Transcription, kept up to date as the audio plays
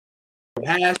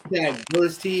Hashtag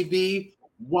Burst TV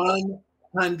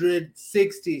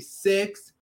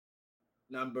 166.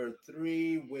 Number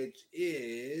 3, which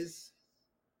is...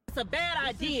 It's a bad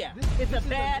idea. It's a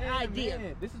bad idea.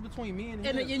 This is between me and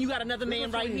him. And you got another man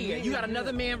right here. You got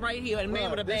another man right here, a man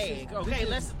with a bag. Okay,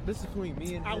 this is between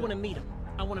me and him. I want to meet him.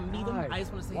 I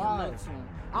just want to say hello to him.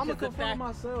 I'm gonna confront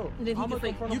myself. And then he can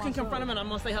say, you can confront him, and I'm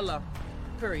gonna say hello.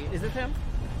 Period. Is this him?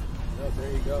 Yeah,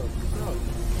 there you go.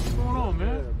 What's going on, man?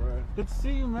 Yeah, bro. Good to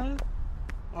see you, man.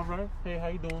 All right. Hey, how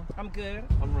you doing? I'm good.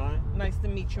 I'm Ryan. Nice to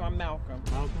meet you. I'm Malcolm.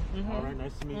 Malcolm? Mm-hmm. All right,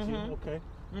 nice to meet you. Mm-hmm. Okay.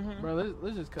 Mm-hmm. Bro,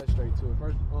 let's just cut straight to it.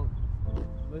 First,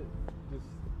 this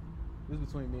is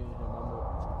between me and him.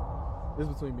 This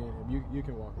is between me and him. You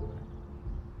can walk away.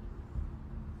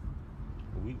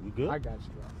 We good? I got you,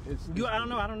 bro. I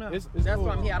don't know. It's That's cool.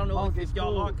 why I'm here. I don't know if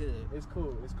y'all cool. are good. It's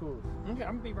cool. Okay,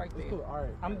 I'm gonna be right there. It's cool. All right.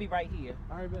 I'm gonna be right here.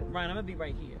 All right, bet. Ryan, I'm gonna be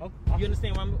right here. Okay. You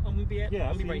understand where I'm gonna be at? Yeah,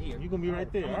 I'm gonna be right here. You're gonna be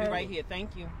right there. I'm gonna be right here.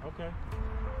 Thank you. Okay.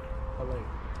 All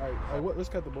right. Let's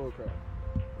cut the bull crap.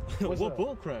 What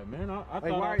bull crap, man? I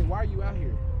Like, thought why are you out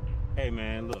here? Hey,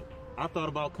 man, look. I thought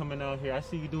about coming out here. I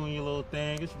see you doing your little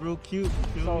thing. It's real cute.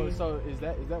 You feel me? So is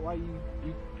that why you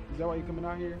coming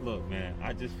out here? Look, man,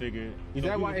 I just figured. Is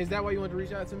that why you wanted to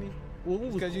reach out to me? Well,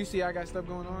 Because you see I got stuff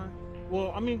going on?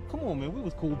 Well, I mean, come on, man. We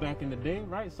was cool back in the day,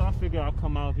 right? So I figured I'll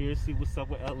come out here, see what's up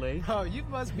with LA. Oh, you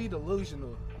must be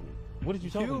delusional. What did you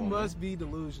talking about? You must be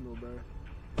delusional, bro.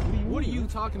 What are you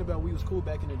talking about? We was cool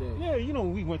back in the day. Yeah, you know,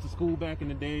 we went to school back in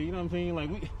the day. You know what I'm saying? Like,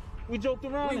 we joked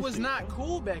around. We and was shit. not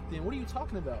cool back then. What are you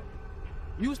talking about?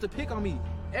 You used to pick on me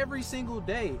every single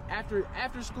day. After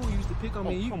school, you used to pick on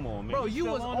me. Come on, man. Bro, you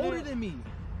was older than me.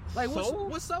 Like, So?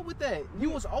 what's up with that? You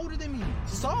was older than me.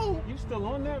 So? You still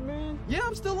on that, man? Yeah,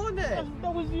 I'm still on that.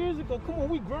 That was years ago. Come on,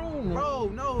 we grown, man.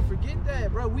 Bro, no, forget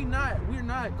that, bro. We're not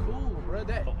cool, bro.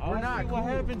 We're not cool. What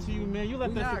happened to you, man? You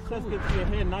let We that not success cool. get to your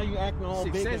head. Now you acting all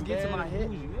big Success and get to bad my and head.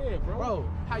 bougie. Yeah, bro. Bro,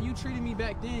 how you treated me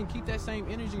back then, keep that same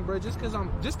energy, bro. Just cause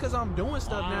I'm doing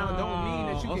stuff now don't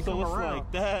mean that you can so come it's around.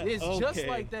 like that. It's just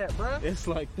like that, bro. It's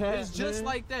like that. It's just man.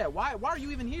 like that. Why are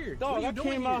you even here? Dog, what are you I doing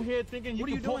came here? out here thinking you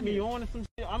What are could you put doing me here? on and some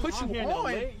shit. I'm Put you here in on?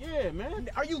 LA. Yeah, man.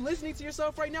 Are you listening to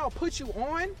yourself right now? Put you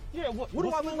on? Yeah, What do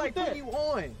what's I wrong look like with that? putting you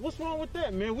on? What's wrong with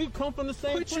that, man? We come from the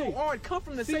same Put place. you on. Come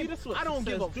from the See, same. that's what I don't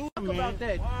give a success fuck do, about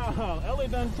man. that. Wow, LA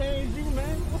done changed you,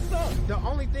 man. What's up? The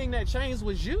only thing that changed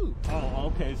was you.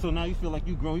 Oh, okay. So now you feel like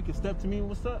you grown. You can step to me.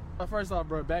 What's up? First off,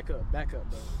 bro, back up, bro.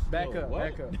 Back Whoa, up, what?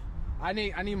 back up. I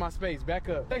need my space. Back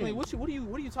up. Secondly, what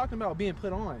are you talking about being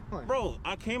put on? Bro,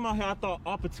 I came out here. I thought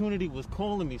opportunity was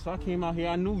calling me, so I came out here.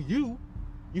 I knew you.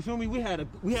 You feel me? We had the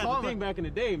thing back in the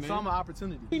day, man. Saw my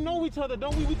opportunity. We know each other,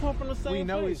 don't we? We come from the same We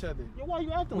know place. each other. Yeah, why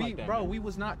you acting like that, Bro, man? we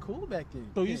was not cool back then.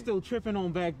 So you still tripping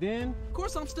on back then? Of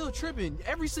course I'm still tripping.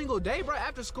 Every single day, bro.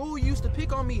 After school, you used to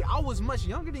pick on me. I was much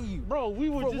younger than you. Bro, we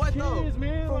were For just what kids, though?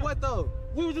 man. For Like, what though?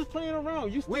 We were just playing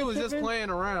around. You still We was just tripping? playing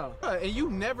around. And you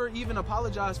never even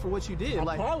apologized for what you did.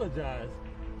 Like, Apologize?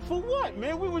 For what,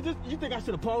 man? We were just. You think I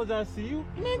should apologize to you?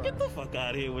 Man, get the fuck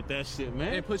out of here with that shit,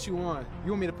 man. and put you on.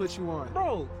 You want me to put you on?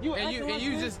 Bro, you And acting like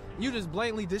you this? just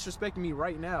blatantly disrespecting me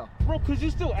right now. Bro, cause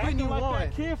you still acting you like on.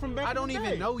 that kid from back I in don't the even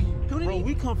day. know you. Bro,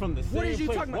 we come from the same What is you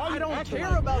place. talking about? Why I you don't acting care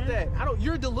like about man? that.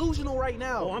 You're delusional right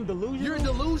now. Oh, I'm delusional? You're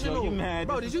delusional. Yo, you mad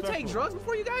bro, did you take disrespectful. drugs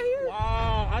before you got here?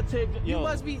 Wow, I take. You Yo,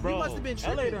 must have been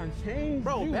LA tripping. done changed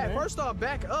Bro, you, man. first off,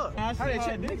 back up. I see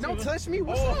how it is, Don't man. touch me.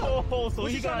 What's Oh, up? so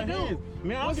what he you got trying to do? hands.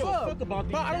 Man, I don't What's give a up? fuck about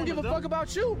these Bro, I don't give a cameras, fuck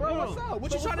about you, bro. Yo, What's up?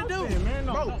 What so you trying to what's do? up then, man?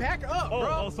 No, bro, no. back up,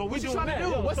 bro. So we what you doing trying to that? do?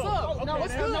 Yo, What's so- up? okay, No,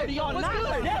 what's man. good? No, y'all What's not.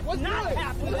 good? That's What's not good?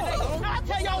 happening today. I'll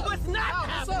tell y'all what's not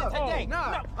happening up? today.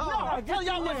 Nah. No, I'll tell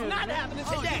y'all what's not happening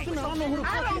today. listen, I don't know who the I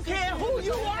fuck don't you care who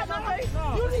you are, man.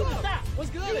 No. You need to stop. What's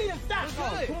good? You need to stop.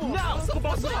 What's good? No.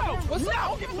 What's up? What's No.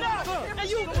 up? No. And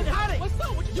you got it. What's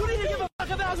up? What You need to give a fuck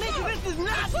about me. This is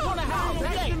not gonna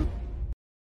happen today.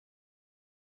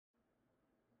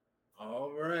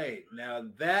 All right. Now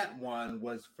that one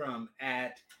was from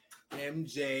at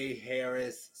MJ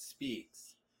Harris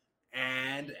Speaks.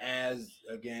 And as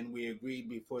again we agreed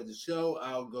before the show,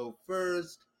 I'll go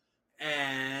first.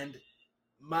 And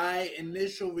my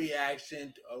initial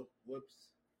reaction to,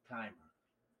 timer.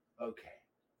 Okay.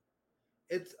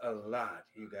 It's a lot,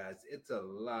 you guys. It's a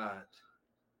lot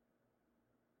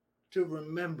to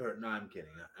remember. No, I'm kidding.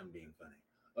 I'm being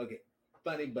funny. Okay.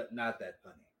 Funny, but not that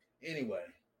funny. Anyway,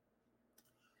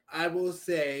 I will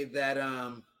say that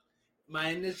my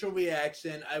initial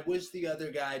reaction, I wish the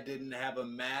other guy didn't have a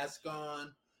mask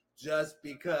on just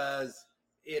because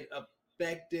it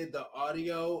affected the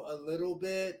audio a little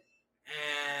bit.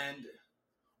 And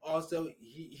also,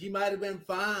 he might have been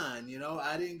fine, you know,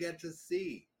 I didn't get to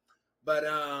see. But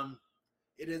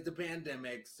it is the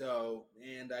pandemic, so,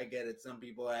 and I get it. Some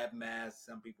people have masks,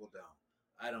 some people don't.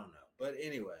 I don't know. But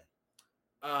anyway,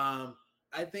 um,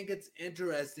 I think it's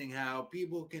interesting how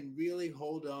people can really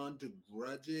hold on to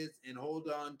grudges and hold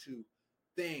on to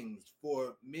things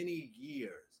for many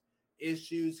years,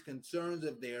 issues, concerns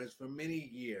of theirs for many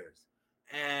years.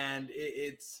 And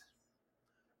it's,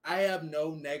 I have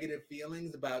no negative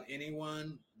feelings about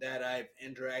anyone that I've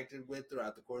interacted with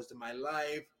throughout the course of my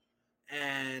life.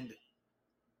 And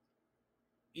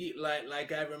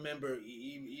like I remember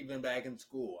even back in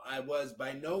school, I was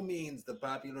by no means the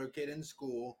popular kid in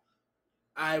school.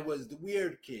 I was the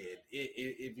weird kid,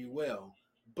 if you will.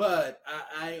 But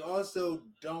I also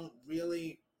don't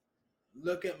really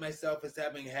look at myself as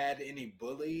having had any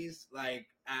bullies. Like,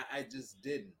 I just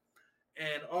didn't.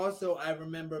 And also, I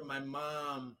remember my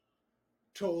mom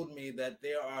told me that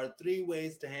there are three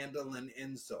ways to handle an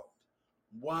insult.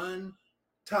 One,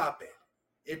 top it.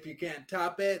 If you can't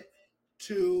top it,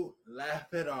 two,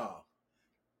 laugh it off.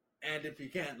 And if you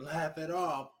can't laugh it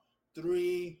off,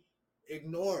 three,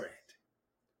 ignore it.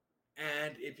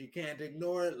 And if you can't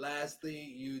ignore it, lastly,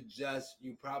 you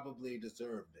probably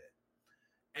deserved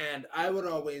it. And I would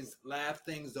always laugh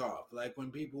things off. Like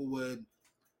when people would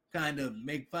kind of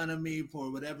make fun of me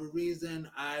for whatever reason,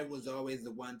 I was always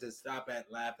the one to stop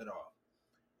at laugh it off.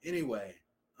 Anyway,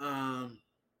 um,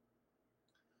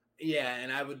 yeah,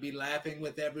 and I would be laughing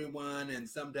with everyone, and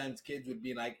sometimes kids would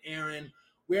be like, Aaron,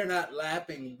 we're not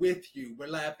laughing with you, we're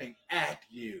laughing at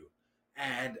you.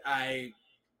 And I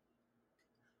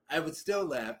would still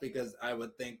laugh because I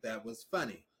would think that was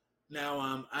funny.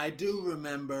 Now, I do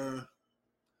remember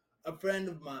a friend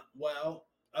of mine,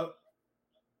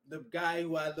 the guy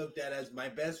who I looked at as my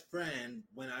best friend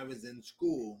when I was in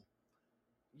school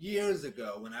years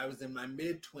ago, when I was in my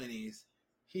mid 20s,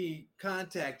 he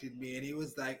contacted me and he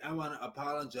was like, I want to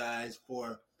apologize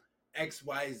for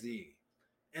XYZ.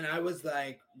 And I was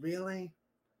like, really?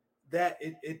 That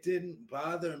it didn't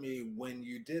bother me when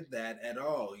you did that at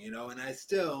all, you know, and I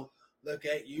still look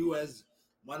at you as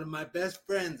one of my best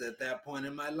friends at that point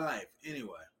in my life.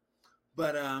 Anyway,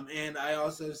 but and I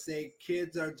also say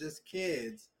kids are just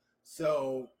kids,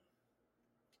 so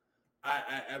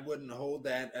I wouldn't hold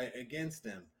that against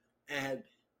them. And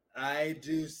I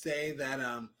do say that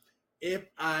if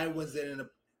I was in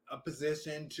a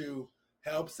position to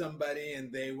help somebody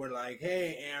and they were like,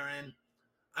 hey Aaron,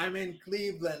 I'm in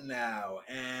Cleveland now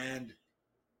and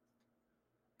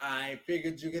I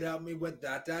figured you could help me with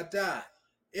dot dot dot.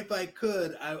 If I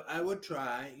could, I would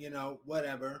try, you know,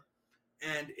 whatever.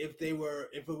 And if it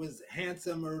was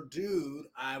handsomer dude,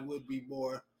 I would be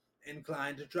more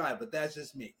inclined to try. But that's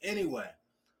just me. Anyway,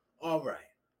 all right.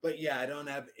 But yeah, I don't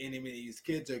have any of these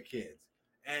kids or kids.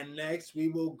 And next we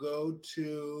will go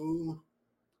to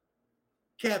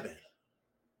Kevin.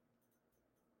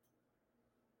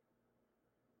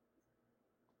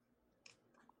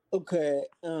 Okay.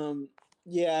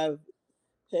 Yeah, I've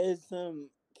had some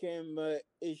camera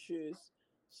issues,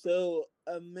 so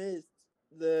I missed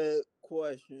the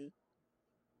question.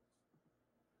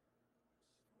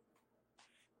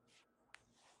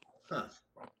 Huh.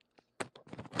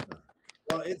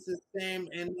 Well, it's the same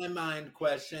in my mind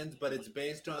questions, but it's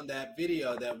based on that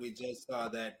video that we just saw,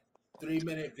 that 3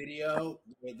 minute video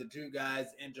where the two guys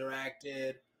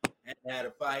interacted and had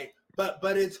a fight.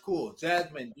 But it's cool.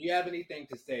 Jasmine, do you have anything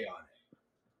to say on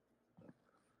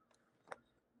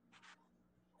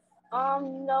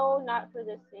No, not for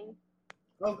this thing.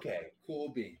 it? Okay, cool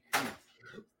bean.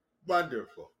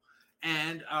 Wonderful.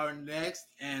 And our next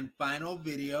and final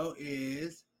video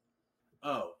is,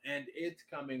 oh, and it's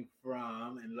coming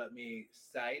from, and let me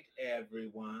cite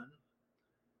everyone.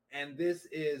 And this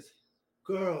is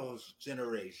Girls'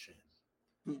 Generation.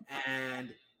 And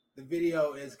the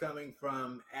video is coming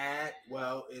from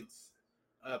it's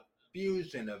a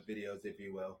fusion of videos, if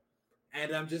you will.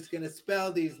 And I'm just going to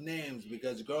spell these names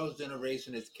because Girls'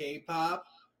 Generation is K-pop,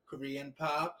 Korean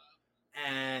pop,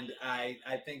 and I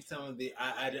think some of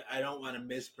I don't want to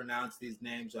mispronounce these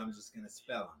names, so I'm just going to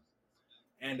spell them.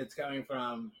 And it's coming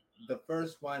from, the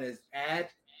first one is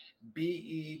at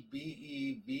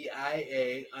BEBEVIA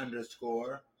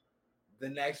 _. The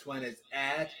next one is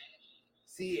at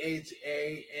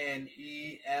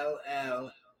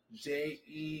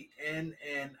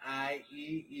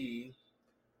CHANELLJENNIEE.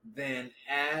 Then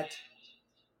at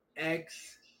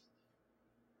X,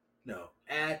 no,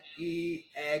 at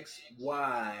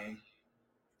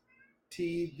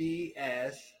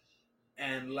EXYTVS.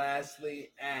 And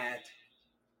lastly at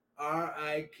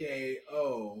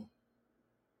RIKO.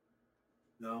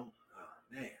 No, oh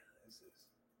man, this is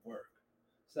work.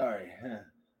 Sorry.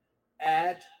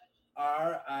 At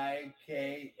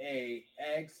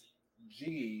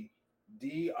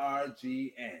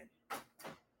RIKAXGDRGN.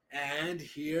 And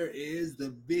here is the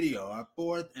video, our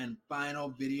fourth and final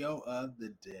video of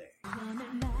the day.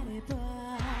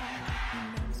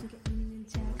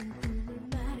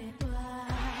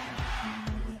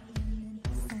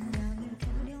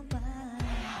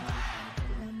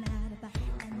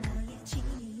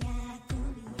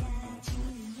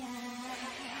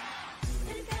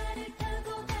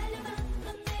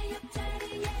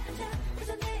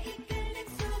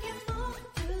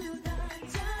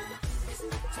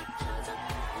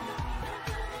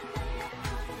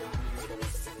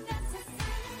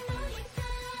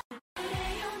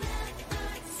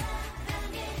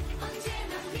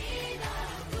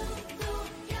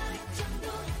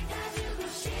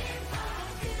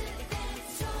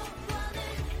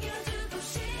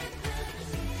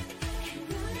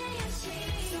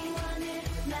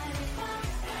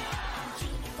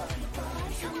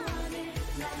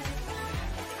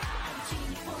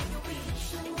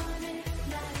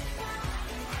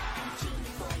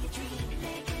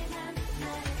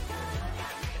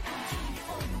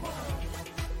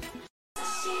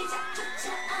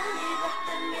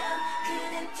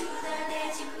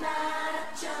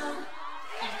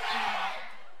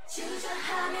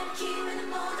 주저하면 기회는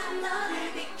모두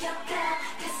너를 비켜가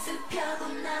가슴 펴고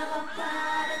나와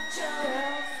바라죠.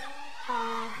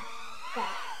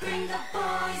 Bring the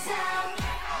boys out.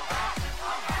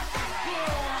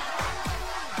 Yeah.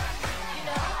 You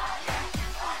know.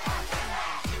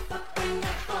 But bring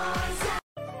the boys out.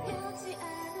 헤어지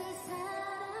않을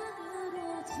사랑으로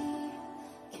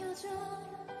지켜줘.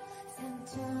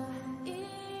 상처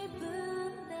입은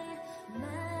내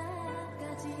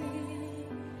마음까지.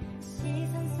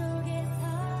 시선 속에서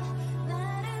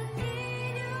나를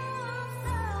필요 없어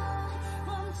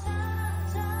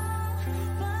멈춰져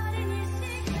버린 이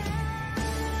시간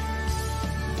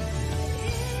이렇게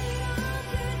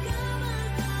가만히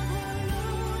홀로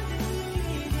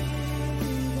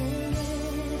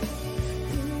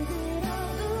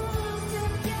부드러운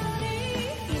숨결이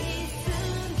이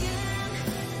순간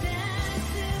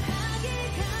따스하게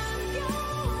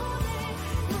감겨오네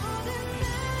모든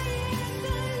나의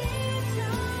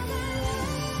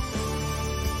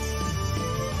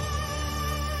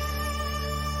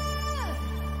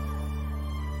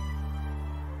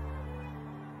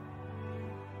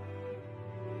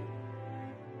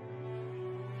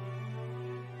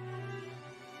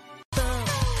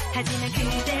하지만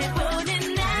그대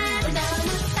보는 난 너무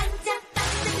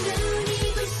반짝반짝 눈이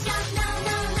부셔 No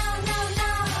no no no no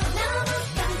너무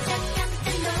깜짝깜짝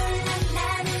놀란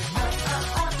나는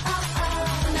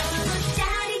너무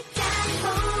짜릿짜릿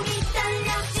몸이 떨려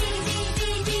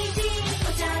지지지지지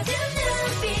젖은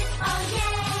눈빛 oh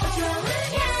yeah 좋은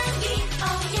향기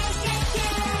oh yeah yeah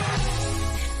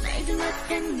yeah 말도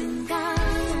못한 눈과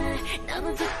너무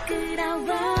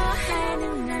부끄러워하는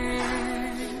날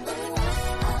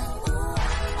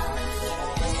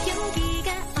용기가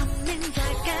없는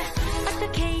걸까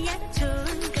어떻게 해야 좋은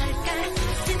걸까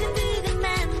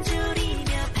두근두근만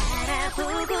졸이며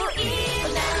바라보고 있어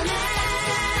나는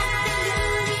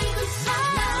눈이 부셔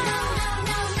No no no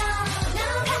no no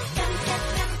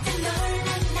깜짝깜짝 놀란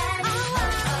나는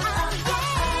너무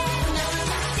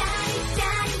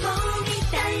짜릿짜릿 몸이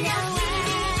떨려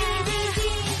지지지지지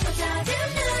젖은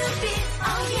눈빛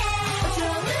oh yeah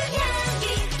좋은 향기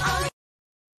oh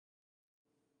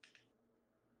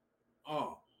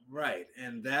All right,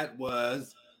 and that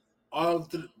was all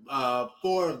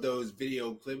four of those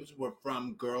video clips were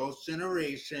from Girls'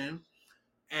 Generation,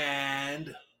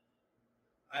 and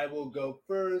I will go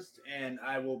first, and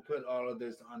I will put all of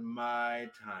this on my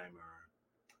timer.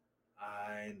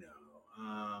 I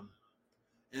know.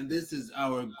 And this is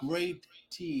our Great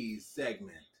Tea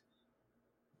segment,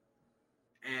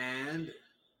 and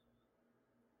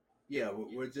yeah,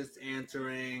 we're just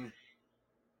answering.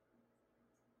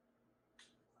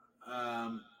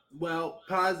 Well,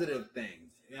 positive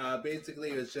things.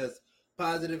 Basically, it's just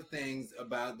positive things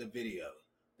about the video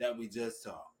that we just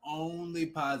saw. Only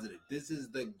positive. This is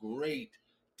the Great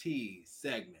Tea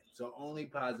segment. So only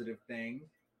positive things.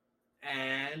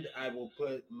 And I will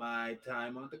put my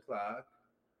time on the clock.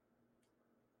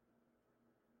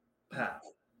 Pow.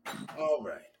 All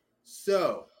right.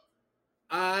 So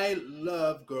I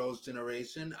love Girls'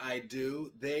 Generation. I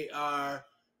do. They are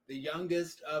the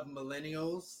youngest of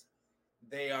millennials.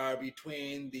 They are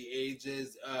between the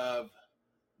ages of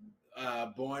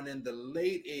born in the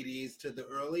late 80s to the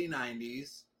early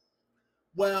 90s.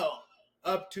 Well,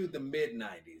 up to the mid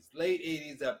 90s. Late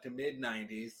 80s up to mid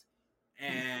 90s.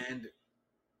 And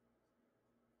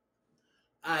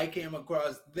I came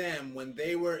across them when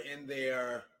they were in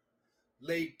their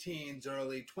late teens,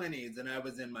 early 20s, and I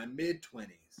was in my mid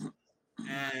 20s.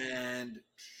 And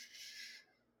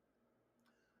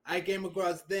I came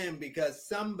across them because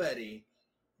somebody,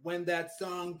 when that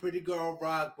song Pretty Girl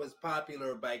Rock was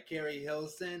popular by Carrie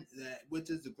Hilson, which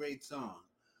is a great song,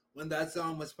 when that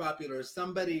song was popular,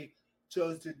 somebody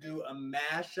chose to do a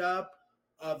mashup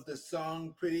of the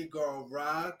song Pretty Girl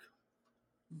Rock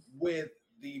with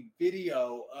the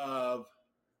video of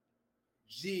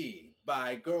G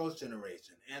by Girls'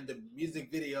 Generation. And the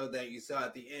music video that you saw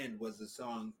at the end was the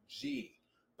song G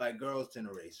by Girls'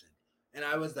 Generation. And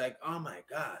I was like, oh my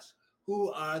gosh,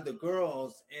 who are the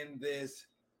girls in this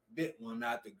bit? Well,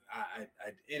 not the,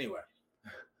 anyway,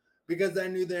 because I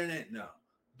knew their name. No,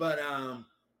 but I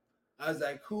was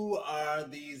like, who are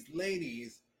these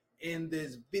ladies in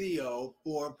this video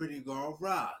for Pretty Girl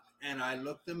Rock? And I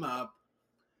looked them up,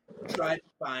 tried to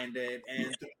find it,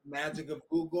 and through the magic of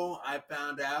Google, I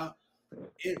found out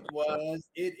it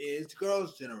is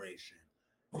Girls' Generation.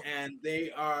 And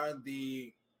they are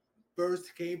the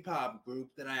first K-pop group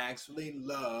that I actually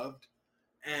loved.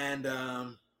 And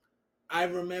I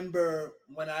remember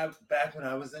back when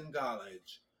I was in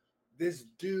college, this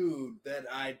dude that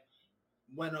I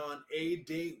went on a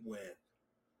date with,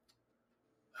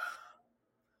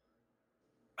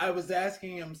 I was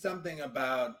asking him something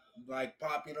about like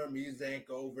popular music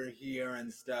over here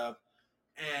and stuff.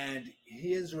 And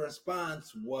his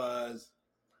response was,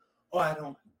 oh, I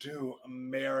don't do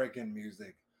American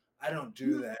music. I don't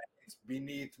do that. It's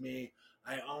beneath me.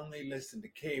 I only listen to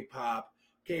K-pop.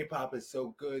 K-pop is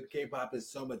so good. K-pop is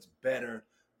so much better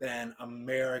than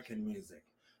American music.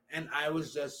 And I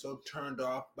was just so turned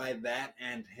off by that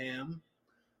and him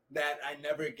that I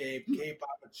never gave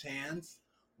K-pop a chance.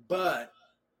 But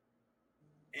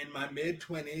in my mid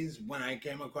 20s, when I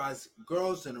came across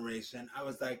Girls' Generation, I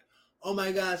was like, oh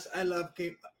my gosh, I love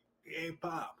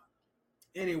K-pop.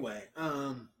 Anyway,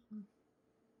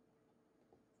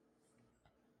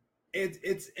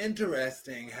 it's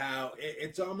interesting how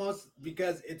it's almost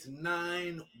because it's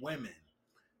 9 women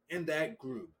in that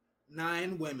group,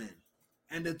 9 women,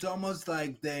 and it's almost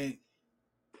like they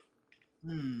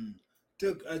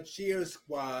took a cheer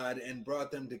squad and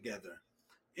brought them together.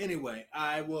 Anyway,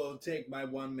 I will take my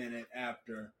 1 minute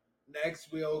after.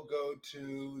 Next, we'll go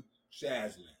to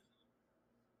Jasmine.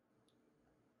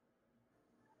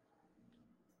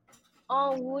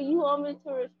 Will you want me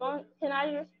to respond? Can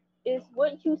I just, is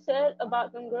what you said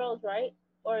about them girls, right?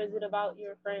 Or is it about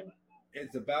your friend?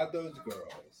 It's about those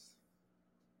girls.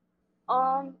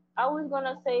 I was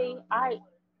gonna say I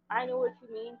know what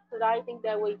you mean because I think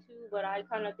that way too, but I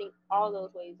kind of think all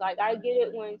those ways. Like I get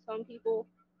it when some people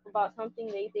about something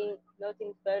they think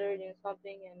nothing's better than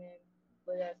something, and then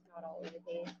but that's not always the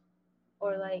case.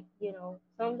 Or like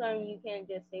sometimes you can't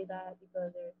just say that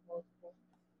because there's multiple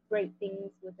great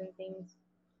things within things.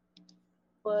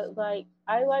 But like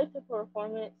I like the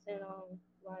performance and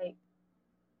like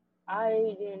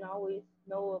I didn't always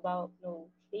know about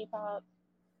K-pop,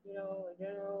 in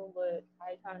general, but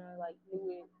I kind of like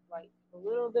knew it like a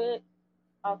little bit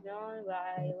off and on, but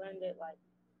I learned it like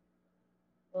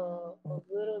a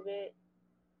little bit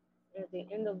at the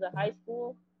end of the high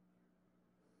school.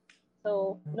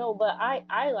 So no, but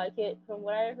I like it from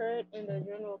what I heard in the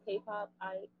general K-pop.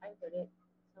 I heard it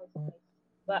sounds nice,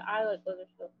 but I like other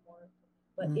stuff more.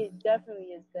 But it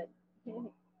definitely is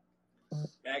good.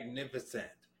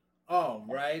 Magnificent. All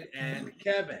right, and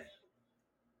Kevin.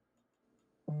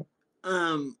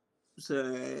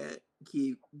 Sorry, I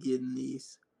keep getting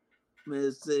these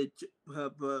message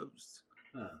pop-ups.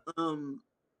 Huh.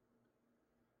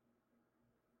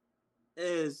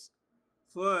 As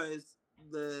far as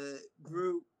the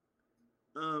group,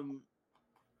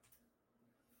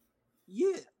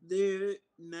 yeah, they're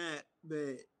not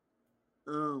bad.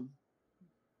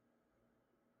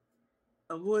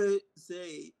 I would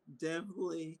say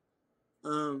definitely,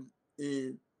 and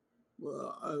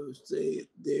well, I would say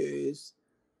there's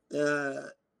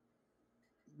a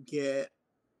gap,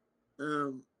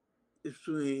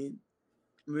 between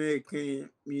American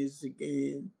music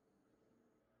and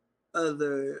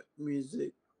other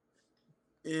music,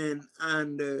 and I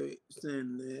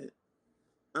understand that.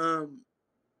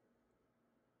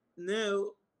 Now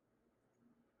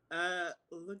I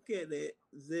look at it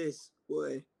this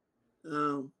way.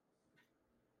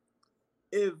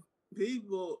 If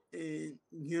people in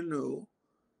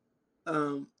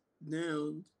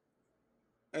now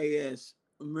I guess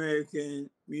American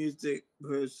music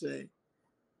per se,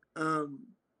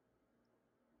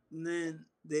 then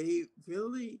they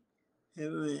really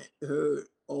haven't heard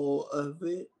all of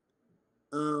it.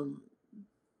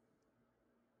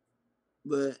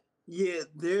 But yeah,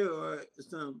 there are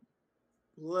some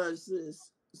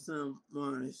pluses, some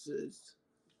minuses.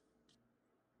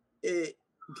 It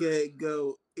could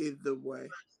go either way.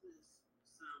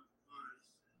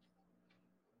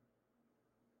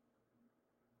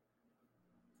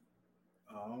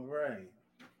 All right.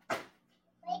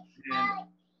 And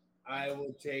I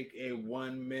will take a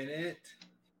 1 minute.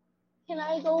 Can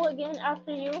I go again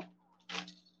after you?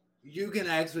 You can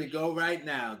actually go right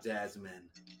now, Jasmine.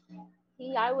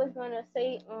 See, I was gonna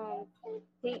say,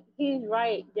 he's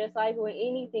right. Just like with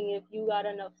anything, if you got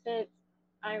enough sense,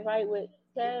 I'm right with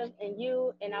Kev and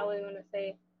you. And I was gonna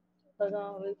say, cause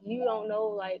if you don't know,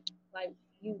 like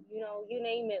you know, you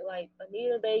name it, like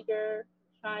Anita Baker,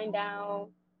 Shine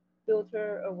Down,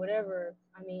 Filter, or whatever.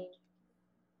 I mean,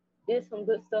 there's some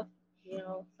good stuff. You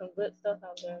know, some good stuff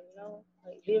out there. You know,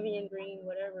 like Vivian Green,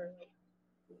 whatever. Like,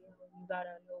 you know, you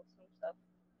gotta know some stuff.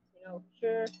 You know,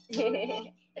 sure.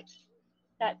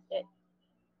 That's it.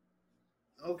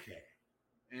 Okay.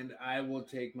 And I will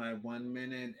take my 1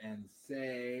 minute and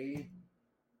say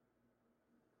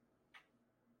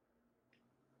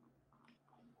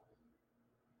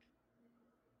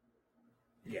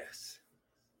yes.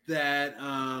 That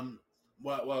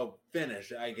well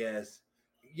finish, I guess.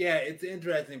 Yeah, it's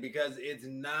interesting because it's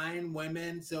 9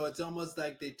 women, so it's almost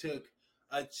like they took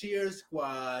a cheer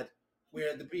squad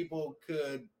where the people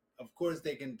could, of course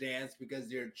they can dance because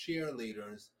they're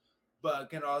cheerleaders, but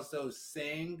can also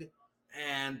sing,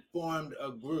 and formed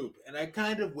a group. And I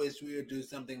kind of wish we would do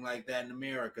something like that in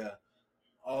America,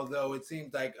 although it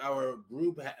seems like our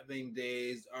group having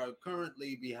days are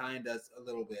currently behind us a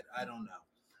little bit. I don't know.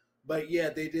 But yeah,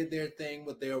 they did their thing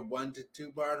with their 1 to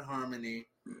 2 bar harmony,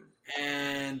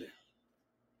 and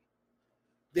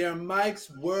their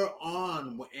mics were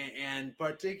on. And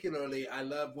particularly, I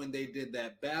love when they did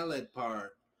that ballad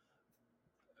part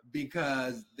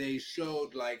because they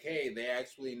showed, like, hey, they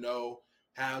actually know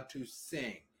how to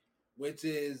sing, which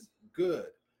is good.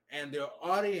 And their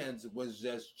audience was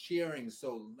just cheering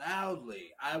so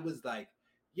loudly. I was like,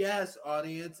 yes,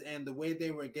 audience. And the way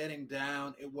they were getting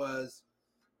down, it was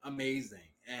amazing,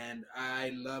 and I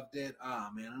loved it.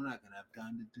 Oh man, I'm not gonna have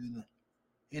time to do that.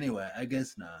 Anyway, I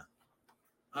guess not.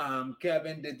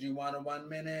 Kevin, did you want a 1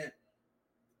 minute?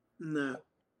 No.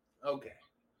 Okay.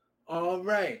 All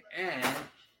right, and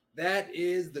that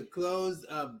is the close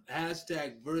of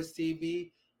hashtag Verse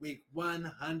TV week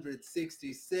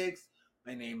 166.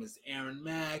 My name is Aaron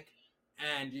Mack,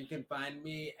 and you can find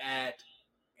me at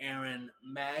Aaron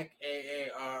Mack,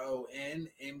 AARONMCK,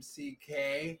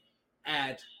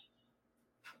 at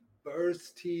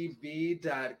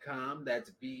BurstTV.com.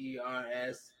 That's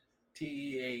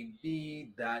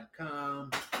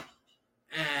BERSTEAB.com.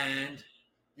 And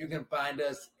you can find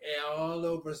us all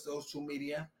over social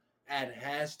media at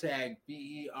hashtag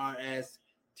BERSTEAB,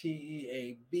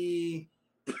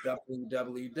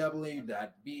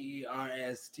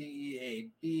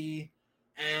 www.BERSTEAB.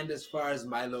 And as far as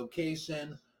my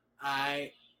location,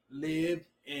 I live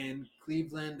in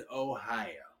Cleveland,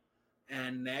 Ohio.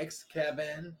 And next,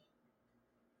 Kevin.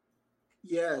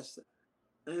 Yes.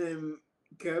 I'm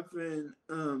Kevin,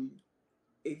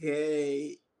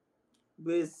 aka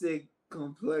Basic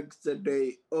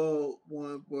Complexity, all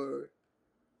one word.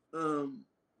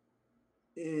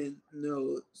 In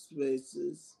no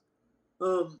spaces.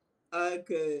 I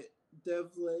could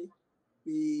definitely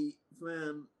be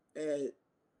found at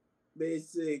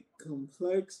Basic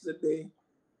Complexity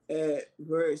at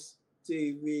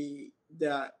VerseTV.com.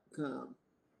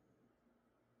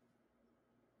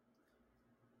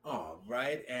 All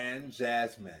right, and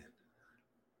Jasmine.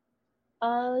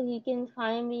 You can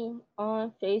find me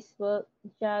on Facebook,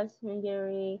 Jasmine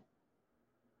Gary,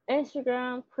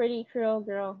 Instagram, Pretty Curl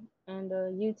Girl, and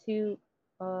YouTube,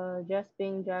 Just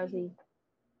Being Jazzy.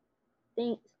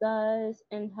 Thanks, guys,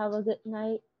 and have a good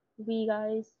night.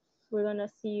 We're gonna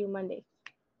see you Monday.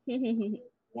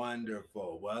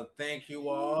 Wonderful. Well, thank you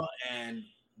all, and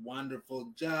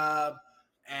wonderful job,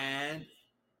 and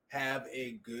have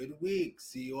a good week.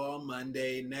 See you all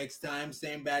Monday. Next time,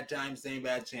 same bad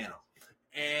channel.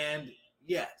 And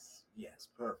yes,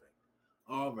 perfect.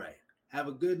 All right. Have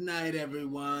a good night,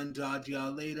 everyone. Talk to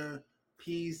y'all later.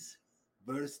 Peace.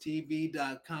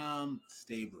 VerseTV.com.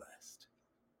 Stay blessed.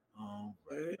 All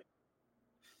right.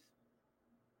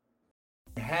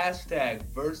 Hashtag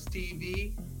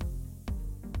VerseTV.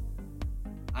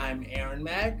 I'm Aaron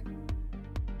Mack.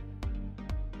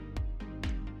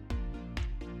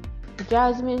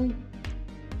 Jasmine.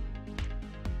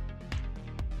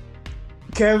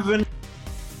 Kevin.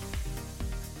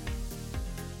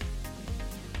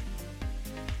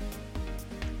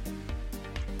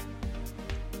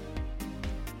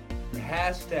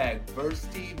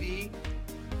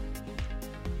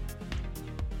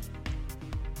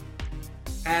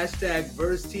 Hashtag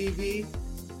Verse TV.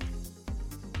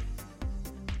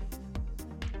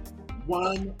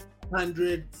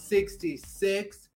 166.